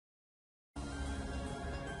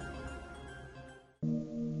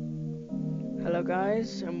Hello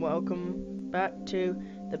guys, and welcome back to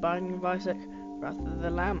the Binding of Isaac Wrath of the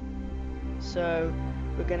Lamb. So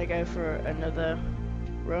we're gonna go for another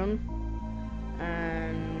run,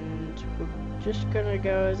 and we're just gonna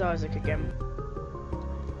go as Isaac again.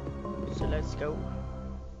 So let's go.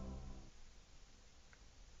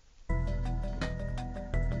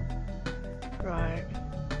 Right,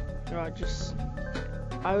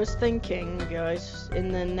 I was thinking, guys,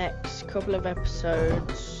 in the next couple of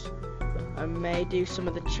episodes I may do some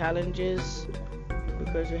of the challenges,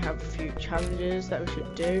 because we have a few challenges that we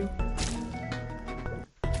should do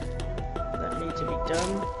that need to be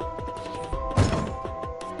done.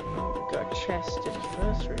 We've got a chest in the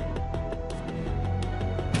first room.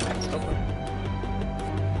 Let's open.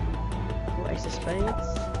 Cool, ace of spades.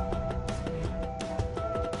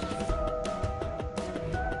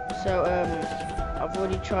 So I've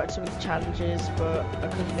already tried some of the challenges, but I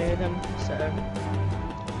couldn't do them, so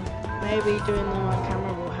maybe doing them on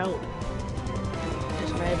camera will help.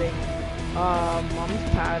 Just maybe. Mom's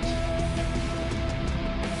pad.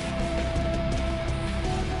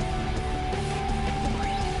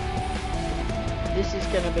 This is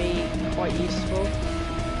going to be quite useful.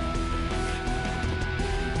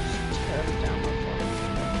 Just turn down my phone.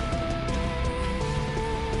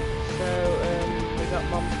 So, we got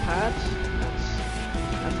Mom's pad. That's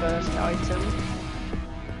our first item.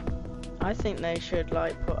 I think they should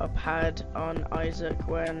like put a pad on Isaac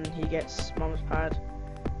when he gets Mom's pad,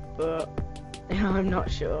 but I'm not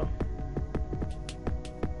sure.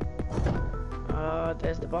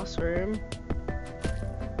 There's the boss room.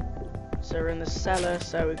 So we're in the cellar,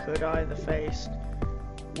 so we could either face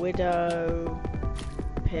Widow,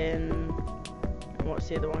 Pin, and what's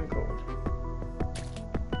the other one called?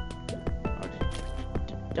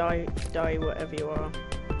 Die whatever you are.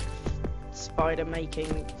 Spider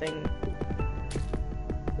making thing.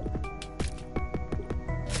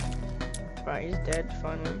 Right, he's dead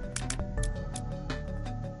finally.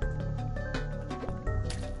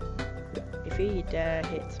 If he dare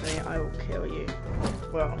hits me, I will kill you.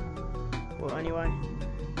 Well, anyway.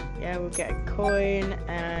 Yeah, we'll get a coin,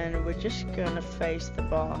 and we're just gonna face the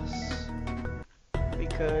boss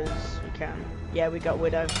because we can. Yeah, we got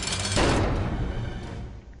Widow.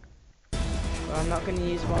 Well, I'm not gonna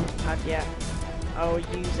use Mom's pad yet. I'll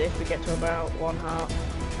use it if we get to about 1 heart.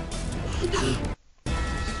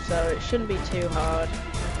 So it shouldn't be too hard,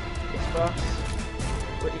 this boss.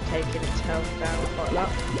 Would have taken its health down quite a lot.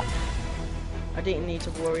 I didn't need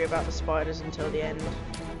to worry about the spiders until the end.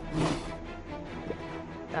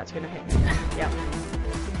 That's gonna hit me. Yep.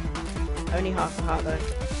 Only half a heart though.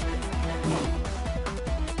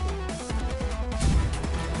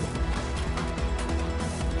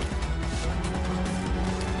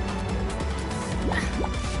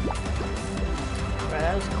 Right,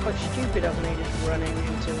 that was quite stupid of me just running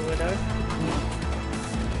into a Widow.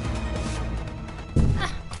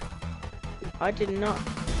 I did not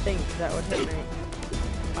think that would hit me.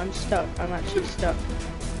 I'm stuck. I'm actually stuck.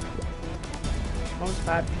 Mom's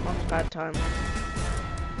bad time.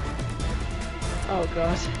 Oh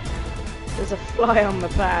god. There's a fly on the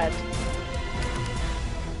pad.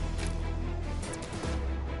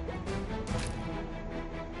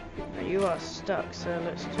 Now you are stuck, so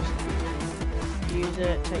let's just use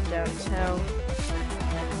it, take down its health.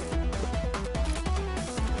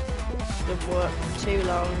 Doesn't work for too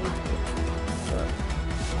long, but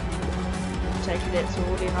taking its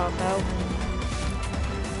already half health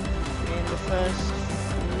in the first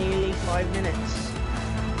nearly 5 minutes.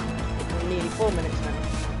 Or nearly 4 minutes now.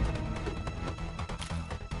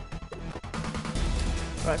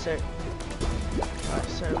 Right, so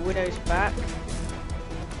Widow's back.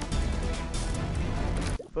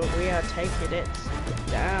 But we are taking it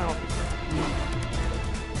down.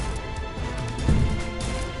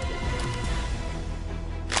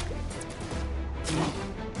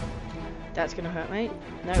 That's gonna hurt me.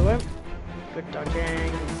 No, it won't. Good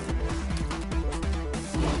dodging.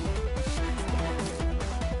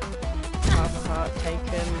 Half a heart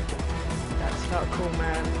taken. That's not cool,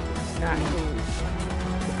 man. It's not cool.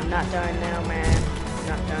 I'm not dying now, man. I'm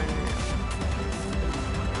not dying now.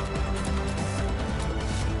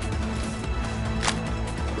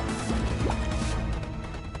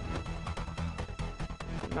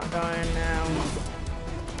 Not dying now.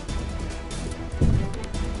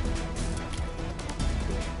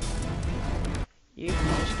 You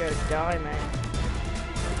can just go die, mate.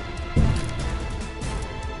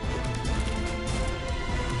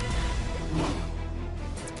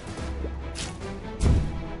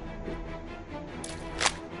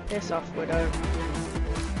 Piss off, Widow.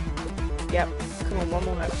 Yep. Come on, one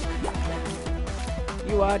more hit.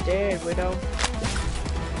 You are dead, Widow.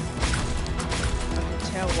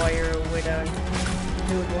 tell why you're a widow.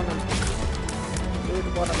 Who would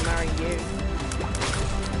want to marry you?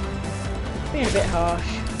 Being a bit harsh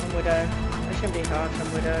on Widow. I shouldn't be harsh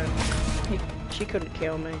on Widow. She couldn't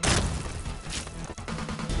kill me.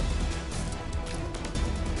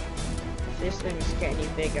 If this thing's getting any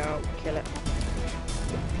bigger, I'll kill it.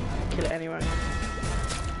 Kill it anyway.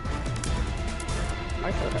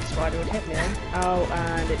 I thought that spider would hit me then. Oh,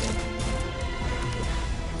 and it did.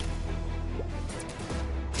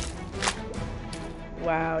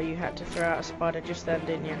 Wow, you had to throw out a spider just then,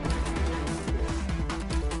 didn't you?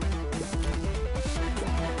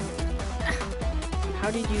 How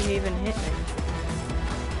did you even hit me?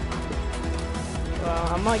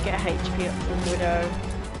 Well, I might get a HP up from Widow.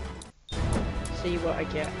 See what I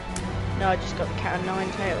get. No, I just got the cat of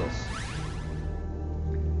nine tails.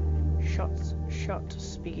 Shot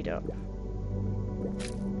speed up.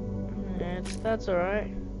 That's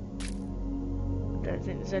alright. Don't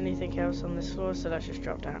think there's anything else on this floor, so let's just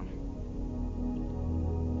drop down.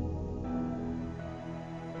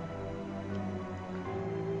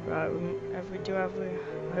 Right, I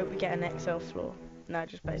hope we get an XL floor. No,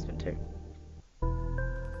 just basement 2.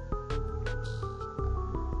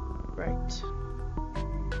 Right.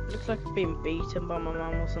 Looks like I've been beaten by my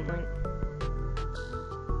mum or something.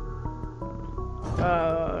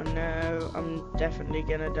 Oh no, I'm definitely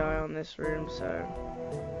gonna die on this room, so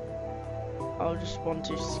I'll just want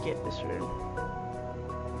to skip this room.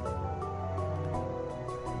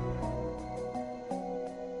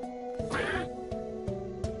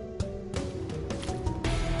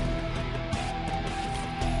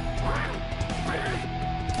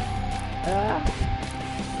 Ah!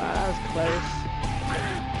 Wow, that was close.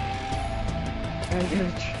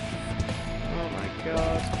 Oh my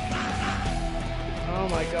god. Oh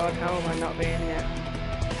my god, how am I not being here?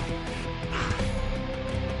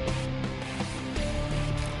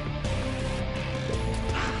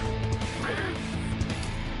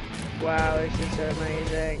 Wow, this is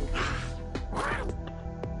amazing.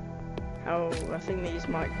 Oh, I think these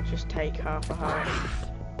might just take half a heart.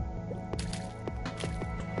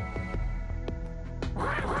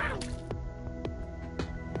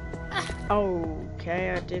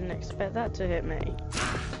 Okay, I didn't expect that to hit me.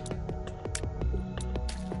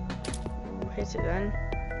 Hit it then.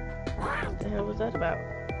 What the hell was that about?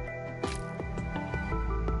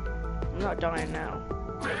 I'm not dying now.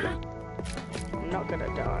 I'm not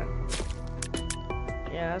gonna die.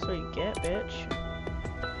 Yeah, that's what you get, bitch.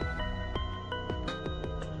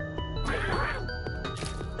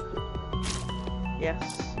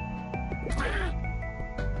 Yes.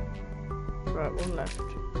 Right, one left.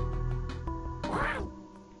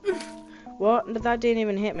 What? That didn't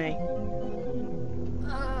even hit me.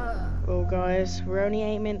 Well guys, we're only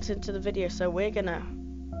 8 minutes into the video, so we're gonna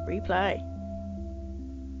replay.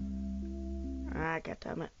 Ah,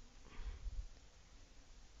 goddammit.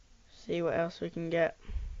 See what else we can get.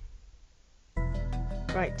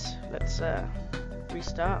 Right, let's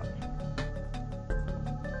restart.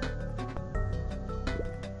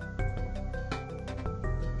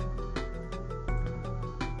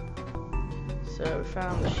 So we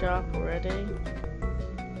found the shop already.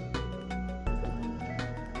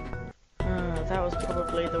 That was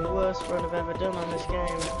probably the worst run I've ever done on this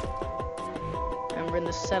game. And we're in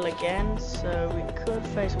the cell again, so we could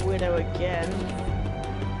face Widow again.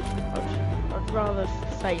 I'd rather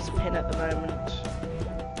face Pin at the moment.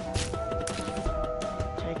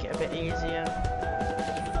 Take it a bit easier.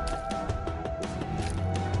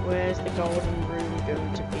 Where's the golden room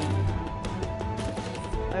going to be?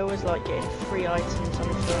 I always like getting free items on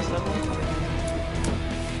the first level.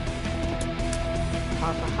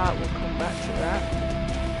 Half a heart will come back to that.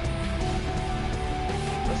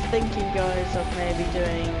 I was thinking, guys, of maybe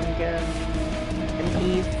doing an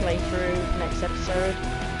Eve playthrough next episode,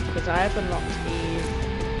 because I have unlocked Eve.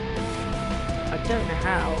 I don't know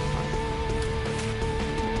how.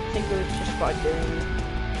 I think it was just by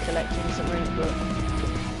collecting something,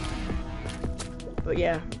 but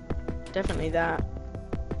yeah, definitely that.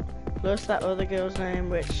 Plus that other girl's name,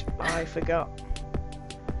 which I forgot.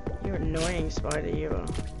 You're annoying, Spider, you are.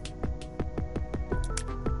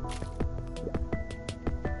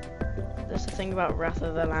 That's the thing about Wrath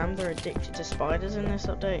of the Lamb, they're addicted to spiders in this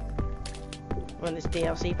update. Well, in this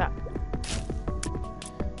DLC pack.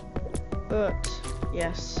 But,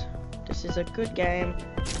 yes, this is a good game.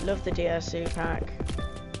 Love the DLC pack.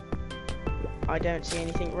 I don't see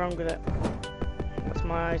anything wrong with it. What's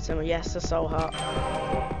my item? Yes, a soul heart.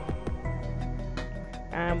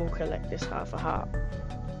 And we'll collect this half a heart.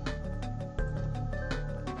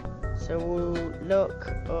 So So we'll look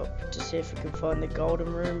up to see if we can find the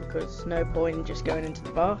golden room, because there's no point in just going into the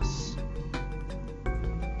boss.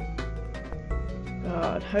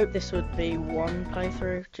 I'd hope this would be one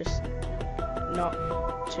playthrough, just not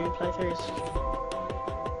 2 playthroughs.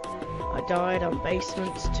 I died on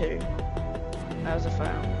basements 2. That was a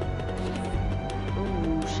foul.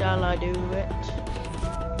 Ooh, shall I do it?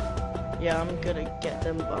 Yeah, I'm gonna get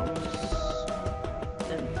them bombs.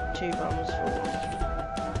 Them 2 bombs for 1.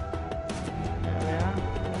 There we are.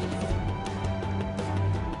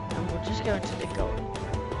 And we'll just go to the goal.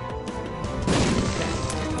 Okay.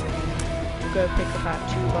 We'll go pick up our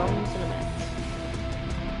 2 bombs in a minute.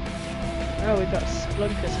 Oh, we've got a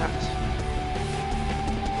Splunker's hat.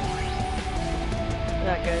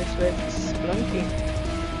 That goes with Splunky.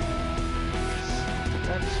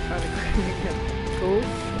 That's kind of cool.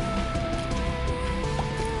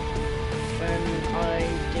 When I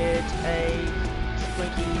did a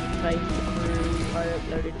Splunky playthrough I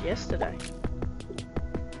uploaded yesterday.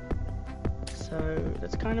 So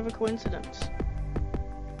that's kind of a coincidence.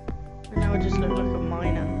 And now I just look like a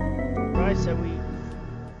miner. Right, so we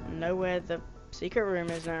know where the secret room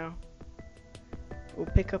is now. We'll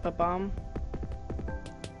pick up a bomb.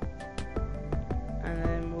 And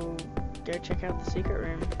then we'll go check out the secret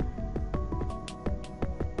room.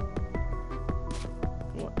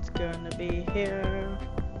 What's gonna be here?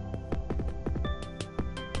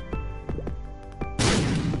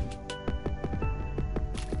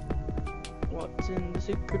 What's in the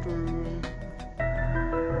secret room?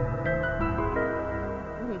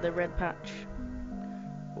 Ooh, the red patch.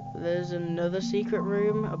 There's another secret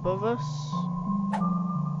room above us.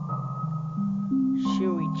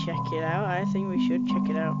 Should we check it out? I think we should check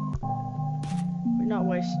it out. We're not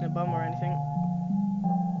wasting a bomb or anything.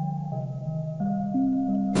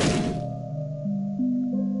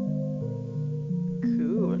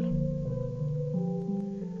 Cool.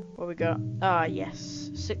 What we got? Ah,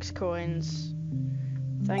 yes. 6 coins.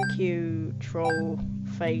 Thank you, troll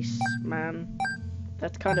face man.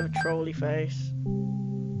 That's kind of a trolly face.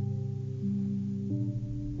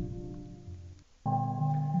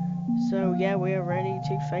 So yeah, we are ready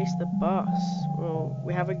to face the boss. Well,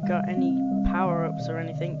 we haven't got any power-ups or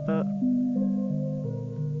anything, but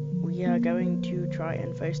we are going to try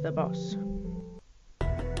and face the boss.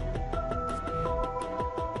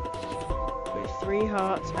 With 3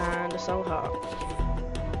 hearts and a soul heart.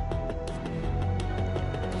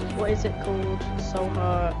 What is it called? Soul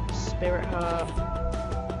heart, spirit heart,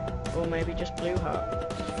 or maybe just blue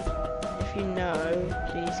heart? If you know,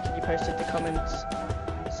 please can you post it in the comments?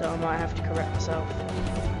 So I might have to correct myself.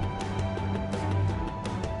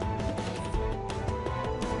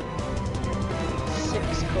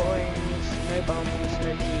 6 coins, no bombs,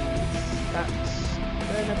 no keys. That's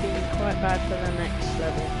gonna be quite bad for the next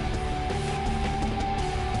level.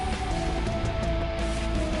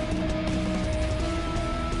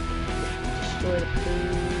 Destroy the poops.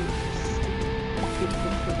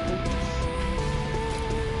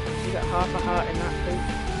 You got half a heart in that poop.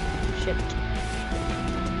 Shit.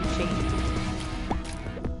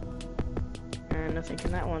 And nothing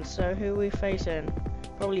in that one. So who are we facing?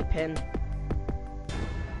 Probably Pin.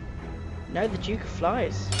 No, the Duke of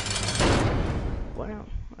Flies. Wow,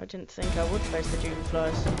 I didn't think I would face the Duke of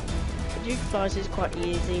Flies. The Duke of Flies is quite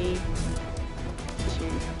easy to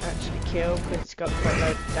actually kill because it's got quite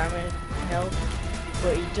low damage health,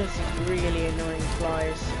 but he does really annoying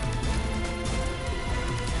flies.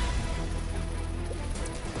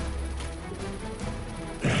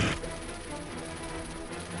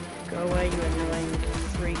 Go away, you annoying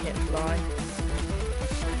 3-hit fly.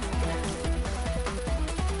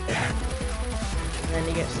 And then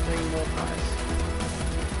he gets 3 more flies.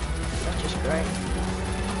 That's just great.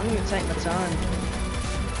 I'm gonna take my time.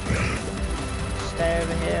 Stay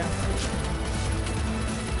over here.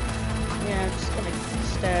 Yeah, I'm just gonna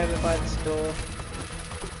stay over by this door.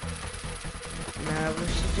 No, we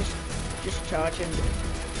should just charge him.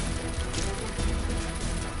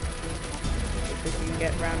 If we can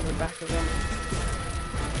get round the back of him.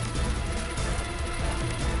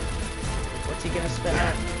 What's he gonna spit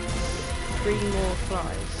out? 3 more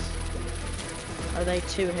flies. Are they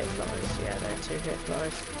 2-hit flies? Yeah, they're 2-hit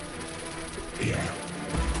flies.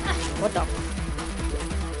 What the?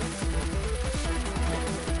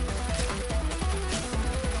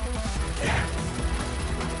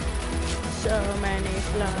 So many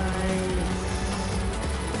flies.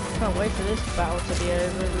 Can't wait for this battle to be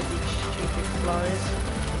over with these stupid flies.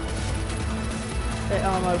 They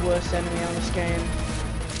are my worst enemy on this game.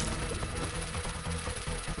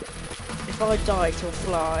 If I die to a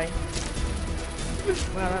fly,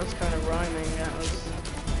 well, that was kind of rhyming. That was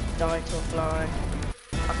die to a fly.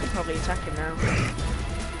 I could probably attack him now.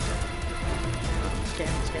 Let's get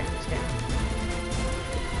him, let's get him, let's get him.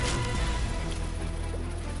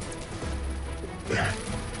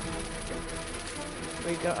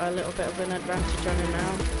 We got a little bit of an advantage on him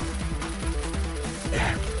now.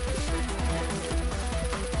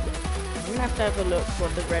 I'm gonna have a look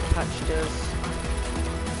what the red patch does.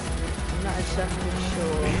 I'm not exactly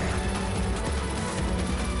sure.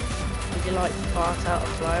 Did you like fart out a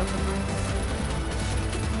fly or something?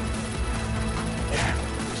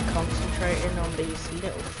 Just concentrating on these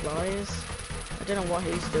little flies. I don't know what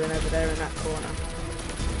he's doing over there in that corner.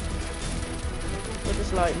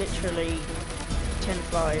 There's like literally 10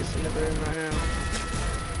 flies in the room right now.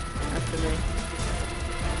 After me.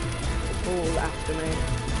 All after me.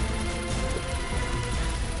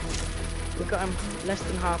 We've got him less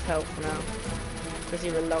than half health now. Because he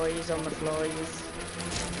relies on the flies.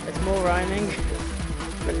 There's more rhyming.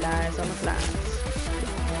 Relies on the flies.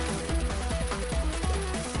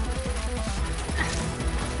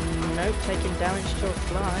 Nope, taking damage to a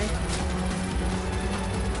fly.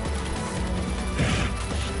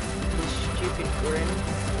 Stupid grin.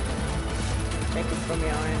 Take him from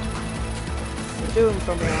behind. Do him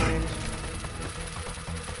from behind.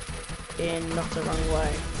 In not a wrong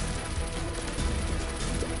way.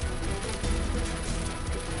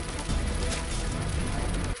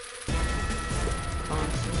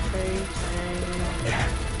 Concentrating.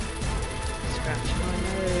 Scratch my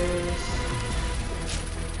nose.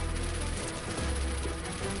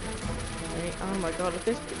 Hey, oh my god, look at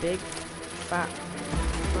this big fat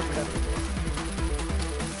fucker.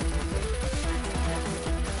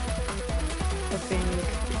 Looking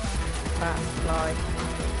fat fly.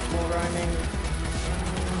 More rhyming.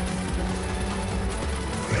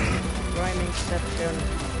 Rhyming section.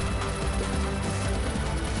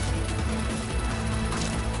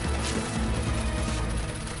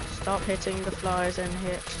 Stop hitting the flies and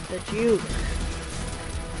hit the duke.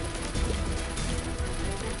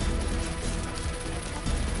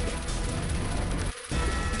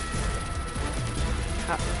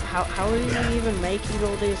 How are you even making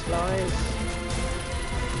all these flies?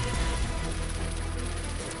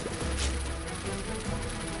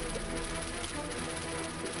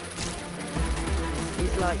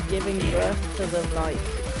 He's like giving birth to them like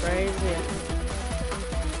crazy.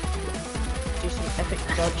 Do some epic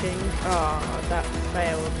dodging. Oh, that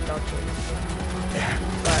failed dodging.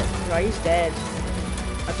 Right, he's dead.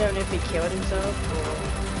 I don't know if he killed himself or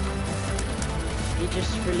he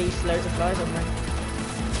just released loads of flies on me.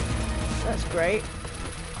 That's great.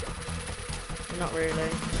 Not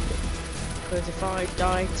really. Because if I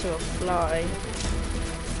die to a fly,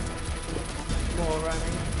 more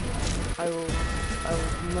running, I will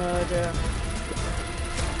murder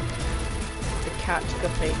the cat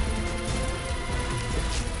guppy.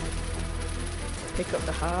 Pick up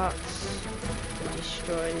the hearts,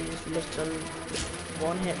 destroy these little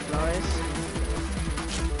one-hit flies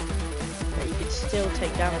that you could still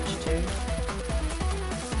take damage to.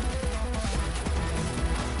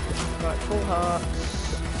 Right, full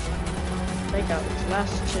hearts. Take out these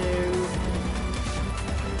last two.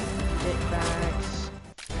 Dick bags.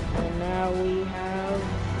 And now we have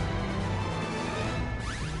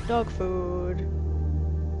dog food.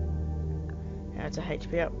 Yeah, it's a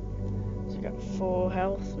HP up. So we've got 4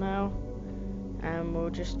 health now. And we'll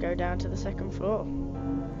just go down to the second floor.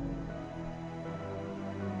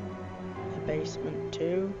 The basement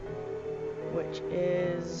 2, which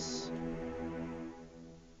is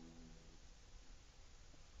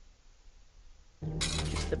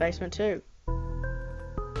the basement 2.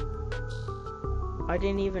 I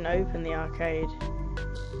didn't even open the arcade.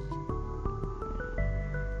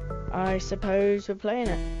 I suppose we're playing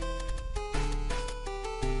it.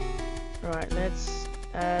 Right, let's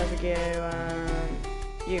go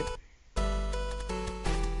you.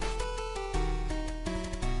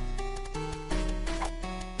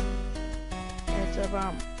 It's a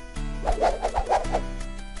bomb.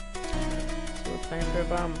 So we're playing for a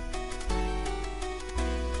bomb.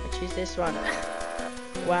 Choose this one.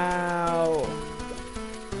 Wow.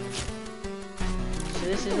 So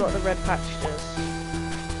this is what the red patch does.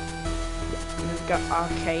 And we've got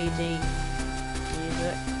arcadey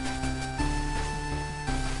music.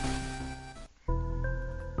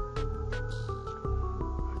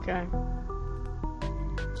 Okay.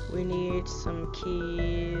 We need some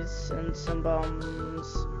keys and some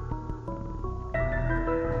bombs.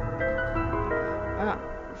 Ah,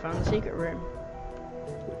 we found the secret room.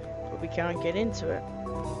 We can't get into it.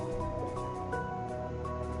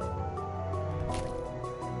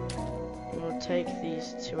 We'll take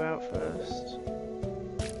these 2 out first.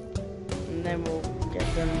 and then we'll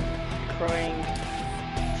get them crying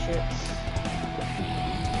shits.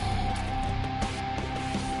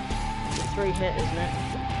 It's a 3 hit, isn't it?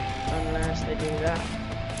 Unless they do that.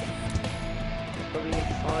 It's probably a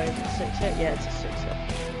 5 or 6 hit. Yeah, it's a 6 hit.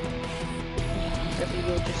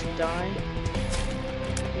 Definitely will just die.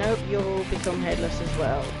 Nope, you'll become headless as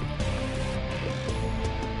well.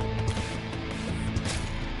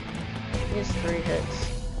 Here's 3 hits.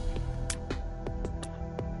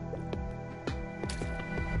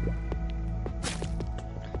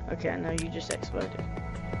 Okay, now you just exploded.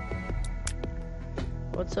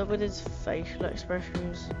 What's up with his facial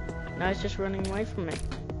expressions? Now he's just running away from me.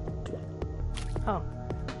 Oh,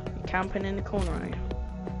 you're camping in the corner, are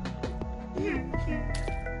you?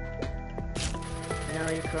 Now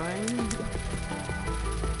you're crying.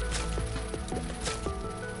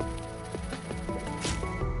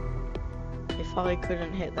 If I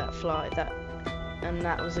couldn't hit that fly, and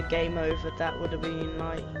that was a game over, that would have been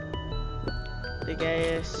like the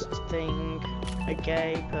gayest thing a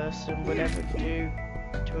gay person would ever do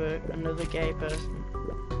to another gay person.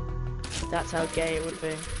 That's how gay it would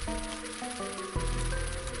be.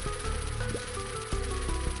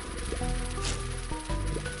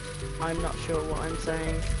 I'm not sure what I'm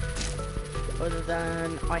saying, other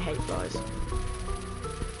than I hate flies.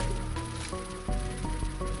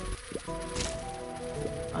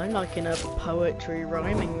 I'm like in a poetry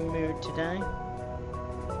rhyming mood today.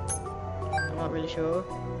 I'm not really sure.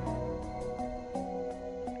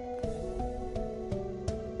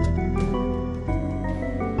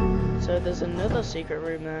 So there's another secret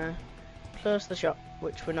room there, plus the shop,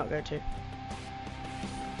 which we're not going to.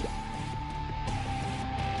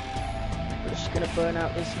 We're just gonna burn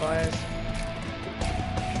out these fires.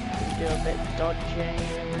 Do a bit dodging.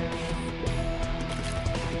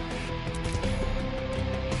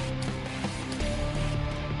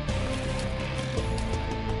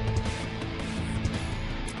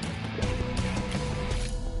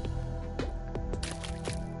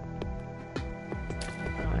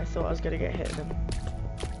 I thought I was gonna get hit them.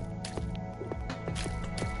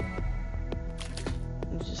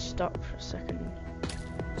 Just stop for a second.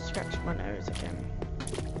 Scratch my nose again.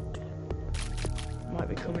 Might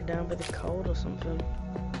be coming down with a cold or something.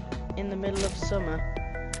 In the middle of summer.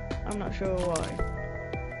 I'm not sure why.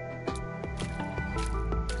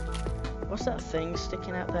 What's that thing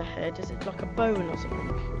sticking out their head? Is it like a bone or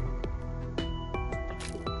something?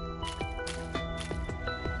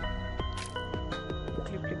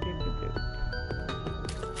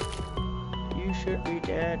 You should be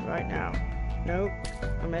dead right now. Nope,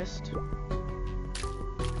 I missed.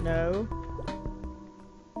 No.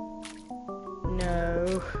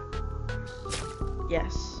 No.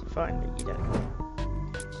 Yes, finally, you dead.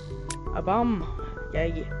 A bomb.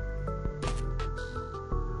 Yay.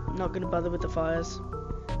 Not gonna bother with the fires.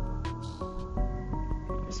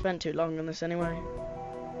 I spent too long on this anyway.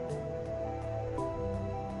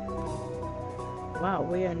 Wow,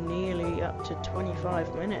 we are nearly up to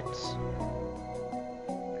 25 minutes.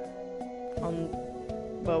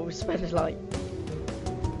 Well, we spent like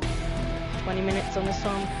 20 minutes on this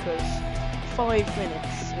one, because 5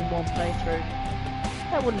 minutes in one playthrough,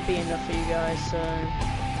 that wouldn't be enough for you guys, so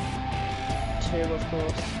 2 of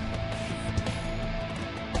course.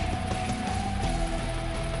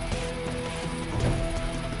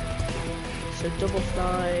 So double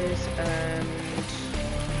flies and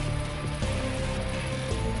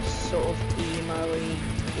sort of emo-y,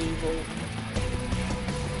 evil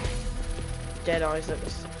dead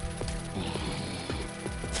Isaacs.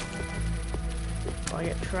 If I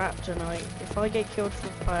get trapped and if I get killed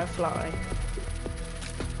by a fly,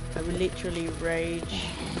 I will literally rage,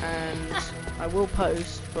 and I will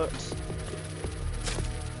post, but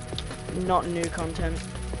not new content.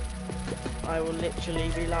 I will literally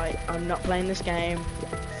be like, I'm not playing this game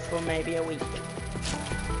for maybe a week.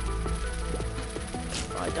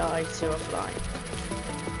 I die to a fly.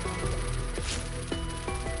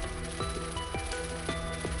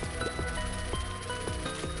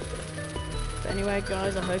 But anyway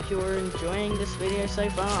guys, I hope you are enjoying this video so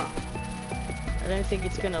far. I don't think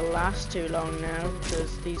it's gonna last too long now,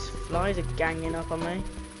 because these flies are ganging up on me.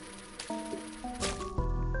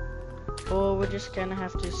 Or we're just gonna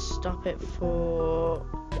have to stop it for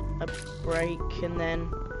a break, and then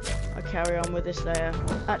I'll carry on with this later.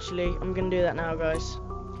 Actually, I'm gonna do that now guys.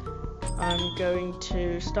 I'm going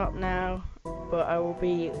to stop now, but I will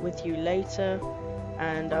be with you later,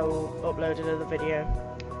 and I will upload another video.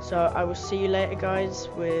 So I will see you later guys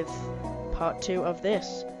with part 2 of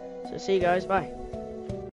this. So see you guys, bye.